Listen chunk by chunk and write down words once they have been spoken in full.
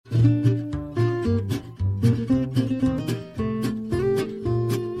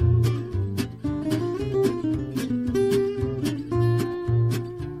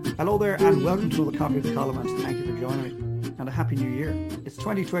welcome to another Coffee with Colm, and thank you for joining me. And a happy new year. It's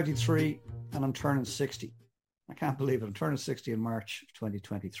 2023 and I'm turning 60. I can't believe it. I'm turning 60 in March of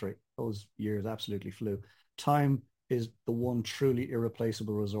 2023. Those years absolutely flew. Time is the one truly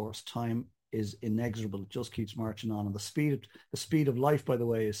irreplaceable resource. Time is inexorable. It just keeps marching on. And the speed of life, by the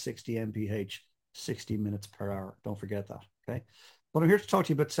way, is 60 mph, 60 minutes per hour. Don't forget that, okay? But I'm here to talk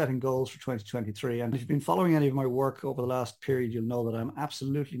to you about setting goals for 2023. And if you've been following any of my work over the last period, you'll know that I'm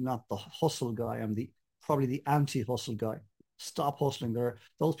absolutely not the hustle guy. I'm probably the anti-hustle guy. Stop hustling. There are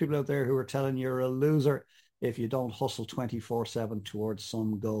those people out there who are telling you you're a loser if you don't hustle 24/7 towards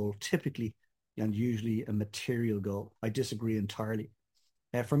some goal, typically and usually a material goal. I disagree entirely.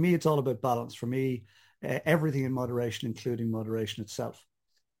 For me, it's all about balance. For me, everything in moderation, including moderation itself.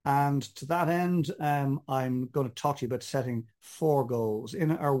 And to that end, I'm going to talk to you about setting 4 goals.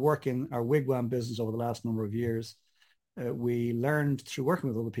 In our work in our Wigwam business over the last number of years, we learned through working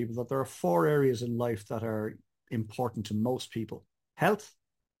with other people that there are 4 areas in life that are important to most people: health,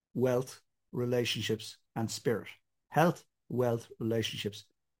 wealth, relationships, and spirit. Health, wealth, relationships,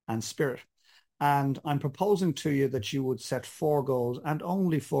 and spirit. And I'm proposing to you that you would set 4 goals, and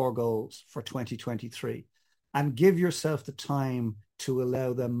only 4 goals, for 2023, and give yourself the time to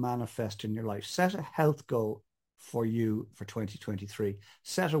allow them manifest in your life. Set a health goal for you for 2023.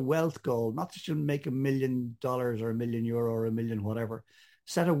 Set a wealth goal, not that you'll make $1 million or €1 million or $1 million whatever.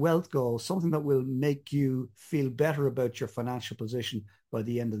 Set a wealth goal, something that will make you feel better about your financial position by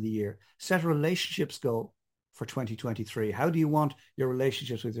the end of the year. Set a relationships goal for 2023. How do you want your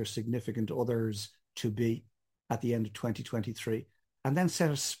relationships with your significant others to be at the end of 2023? And then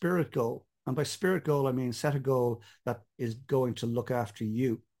set a spirit goal. And by spirit goal, I mean set a goal that is going to look after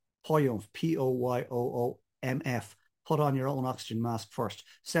you. Poyomf, P-O-Y-O-O-M-F. Put on your own oxygen mask first.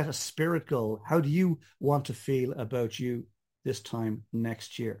 Set a spirit goal. How do you want to feel about you this time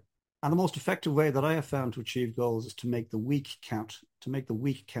next year? And the most effective way that I have found to achieve goals is to make the week count. To make the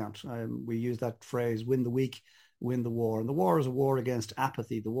week count. We use that phrase, win the week, win the war. And the war is a war against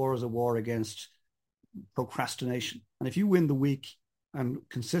apathy. The war is a war against procrastination. And if you win the week and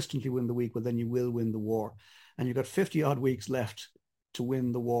consistently win the week, well, then you will win the war. And you've got 50 odd weeks left to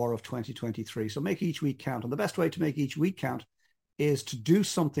win the war of 2023. So make each week count. And the best way to make each week count is to do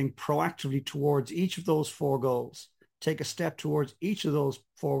something proactively towards each of those 4 goals. Take a step towards each of those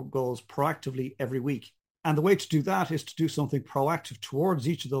 4 goals proactively every week. And the way to do that is to do something proactive towards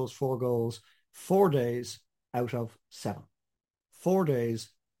each of those 4 goals 4 days out of 7. 4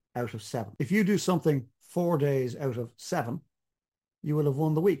 days out of 7. If you do something 4 days out of 7, you will have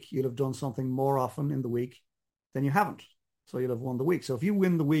won the week. You'll have done something more often in the week than you haven't. So you'll have won the week. So if you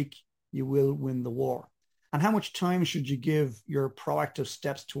win the week, you will win the war. And how much time should you give your proactive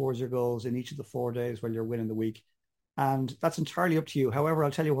steps towards your goals in each of the 4 days while you're winning the week? And that's entirely up to you. However,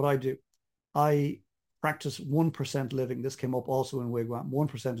 I'll tell you what I do. I practice 1% living. This came up also in Wigwam,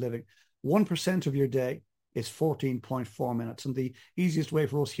 1% living. 1% of your day is 14.4 minutes. And the easiest way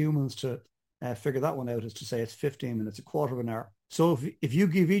for us humans to figure that one out is to say it's 15 minutes, a quarter of an hour. So if you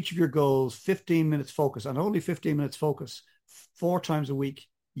give each of your goals 15 minutes focus, and only 15 minutes focus 4 times a week,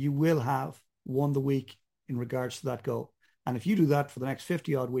 you will have won the week in regards to that goal. And if you do that for the next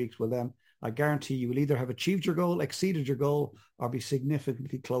 50 odd weeks, well then I guarantee you will either have achieved your goal, exceeded your goal, or be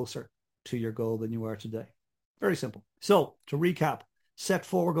significantly closer to your goal than you are today. Very simple. So to recap, set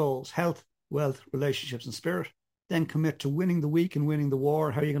 4 goals: health, wealth, relationships, and spirit. Then commit to winning the week and winning the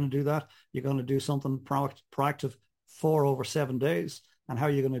war. How are you going to do that? You're going to do something proactive 4 over 7 days. And how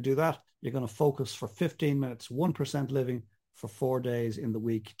are you going to do that? You're going to focus for 15 minutes, 1% living for 4 days in the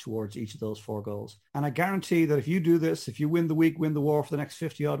week towards each of those 4 goals. And I guarantee that if you do this, if you win the week, win the war for the next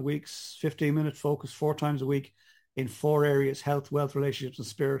 50 odd weeks, 15-minute focus 4 times a week in 4 areas: health, wealth, relationships, and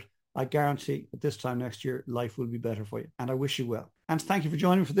spirit, I guarantee that this time next year, life will be better for you. And I wish you well. And thank you for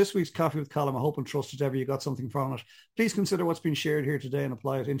joining me for this week's Coffee with Colm. I hope and trust that ever you got something from it. Please consider what's been shared here today and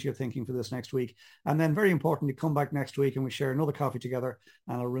apply it into your thinking for this next week. And then very importantly, come back next week and we share another coffee together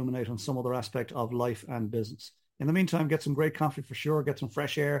and I'll ruminate on some other aspect of life and business. In the meantime, get some great coffee for sure, get some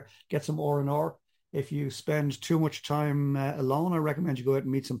fresh air, get some R&R. If you spend too much time alone, I recommend you go out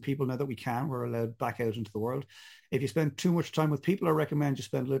and meet some people now that we can. We're allowed back out into the world. If you spend too much time with people, I recommend you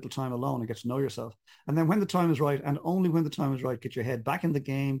spend a little time alone and get to know yourself. And then when the time is right, and only when the time is right, get your head back in the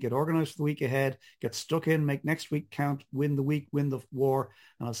game, get organized for the week ahead, get stuck in, make next week count, win the week, win the war.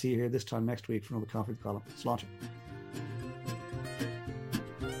 And I'll see you here this time next week for another Coffee with Colm. Slaughter.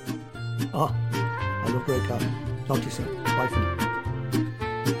 I love great coffee. Talk to you soon. Bye for now.